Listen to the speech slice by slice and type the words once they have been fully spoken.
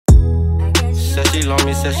she love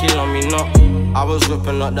me, said she love me not. I was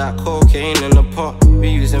whipping up that cocaine in the pot. We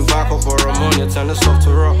using backup or ammonia, turn the soft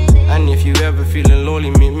to rock. And if you ever feeling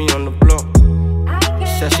lonely, meet me on the block.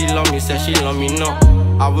 Said she love me, said she love me not.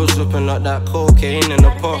 I was whipping up that cocaine in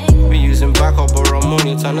the pot. We using backup or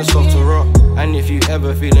ammonia, turn the soft to rock. And if you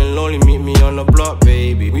ever feeling lonely, meet me on the block,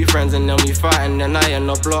 baby. We friends and then we fight and then I end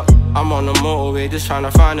up blocked. I'm on the motorway just trying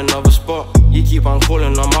to find another spot. You keep on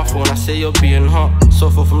calling on my phone, I say you're being hot.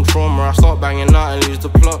 Suffer from trauma, I start banging out and lose the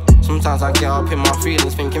plot. Sometimes I get up in my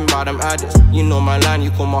feelings thinking about them addicts. You know my line,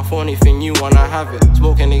 you call my phone, anything you wanna have it.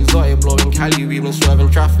 Smoking exotic, blowing Cali, we been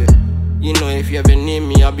swerving traffic. You know if you ever need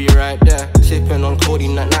me, I'll be right there. Sipping on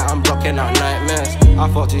codeine at night, I'm blocking out nightmares. I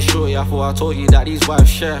thought to shorty, I thought I told you that these wives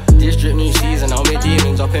share. This drip new season, I'll make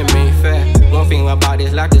demons up in Mayfair. One thing about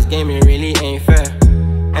this life, this game, it really ain't fair.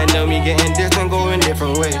 And then we getting distant, going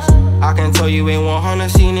different ways. I can tell you ain't 100,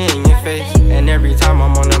 seen it in your face. And every time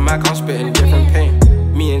I'm on the mic, I'm spitting different pain.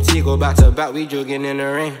 Me and T go back to back, we jogging in the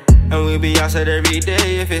rain. And we be outside every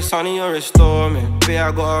day if it's sunny or it's storming. Babe,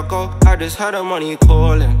 I gotta go, I just heard the money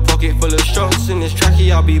calling. Pocket full of shots, in this tracky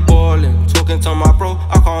I'll be ballin'. Talking to my bro,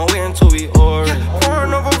 I can't wait until we oral. Yeah, pour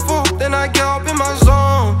another four, then I get up in my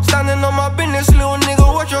zone. Standing on my business, little nigga,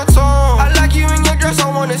 watch your tone. I like you in your dress, I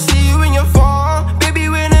wanna see you in your phone. Baby,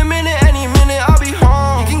 wait a minute, any minute I'll be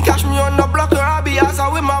home. You can catch me on the block or I'll be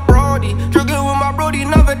outside with my brody. Drinking with my brody,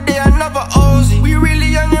 another day, another Ozy. We really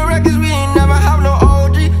young and reckless, we ain't never have no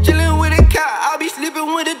OG. Chillin' with a cat, I'll be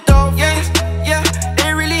sleeping with a dog. Yeah,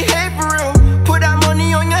 they really hate for real. Put that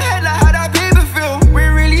money on your head like how that paper feel. We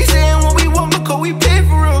really saying what we want because we pay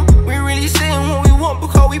for real. We really saying what we want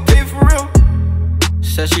because we pay for real.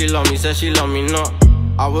 Said she love me, said she love me not.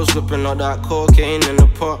 I was whipping up that cocaine in the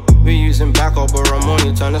pot. We using backup or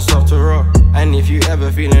ammonia, turn the soft to rock. And if you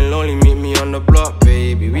ever feeling lonely, meet me on the block,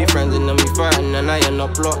 baby. We friends and then we fighting and I end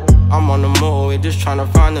up blocked. I'm on the motorway just trying to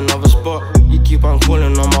find another spot. You keep on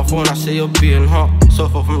calling on my phone, I say you're being hot.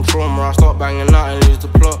 Suffer from trauma, I start banging out and lose the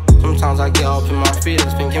plot. Sometimes I get up in my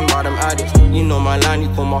feelings thinking about them addicts. You know my line, you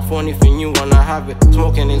call my phone, anything you wanna have it.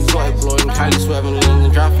 Smoking exotic, blowing Cali, swerving lanes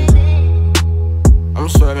in traffic. I'm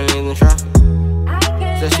swerving lanes in traffic.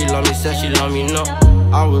 Said she love me, said she love me not.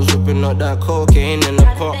 I was whipping up that cocaine in the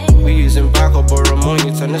pot. We using backup or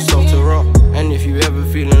ammonia, turn the soft to rock. And if you ever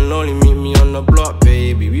feeling lonely, meet me on the block,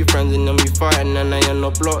 baby. We friends and then we fighting and I end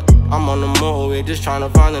up blocked. I'm on the motorway just trying to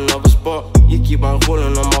find another spot. You keep on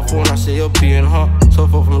calling on my phone, I say you're being hot.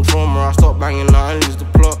 Suffer from trauma, I start banging out and lose the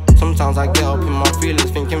plot. Sometimes I get up in my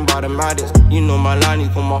feelings thinking about them addicts. You know my line, you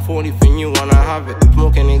call my phone, anything you wanna have it.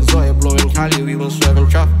 Smoking exotic, blowing Cali, we been swerving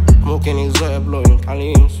traffic. Smoking exotic, blowing Cali,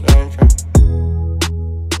 we been swerving traffic.